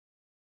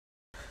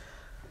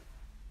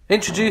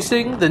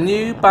Introducing the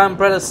new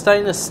Bambrella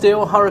stainless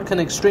steel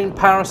Hurricane Extreme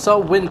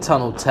Parasol wind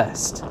tunnel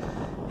test.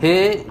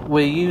 Here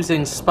we're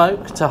using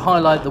smoke to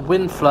highlight the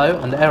wind flow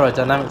and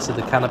aerodynamics of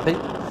the canopy.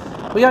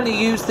 We only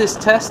use this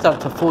test up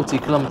to 40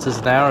 km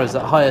an hour, as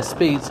at higher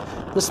speeds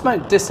the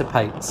smoke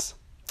dissipates.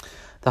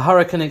 The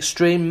Hurricane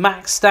Extreme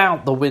maxed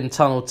out the wind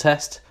tunnel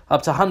test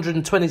up to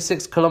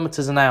 126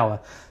 km an hour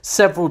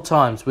several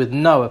times with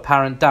no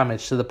apparent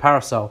damage to the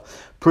parasol,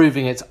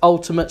 proving its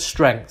ultimate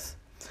strength,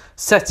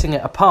 setting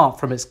it apart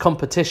from its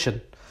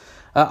competition.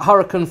 At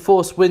hurricane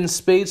force wind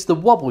speeds, the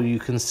wobble you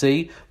can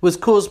see was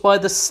caused by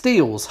the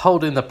steels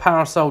holding the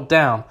parasol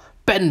down,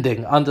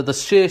 bending under the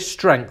sheer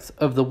strength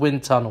of the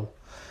wind tunnel.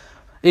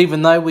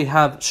 Even though we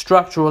have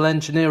structural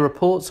engineer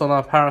reports on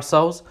our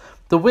parasols,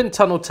 the wind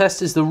tunnel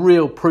test is the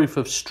real proof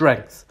of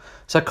strength.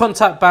 So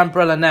contact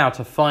Bambrella now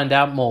to find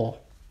out more.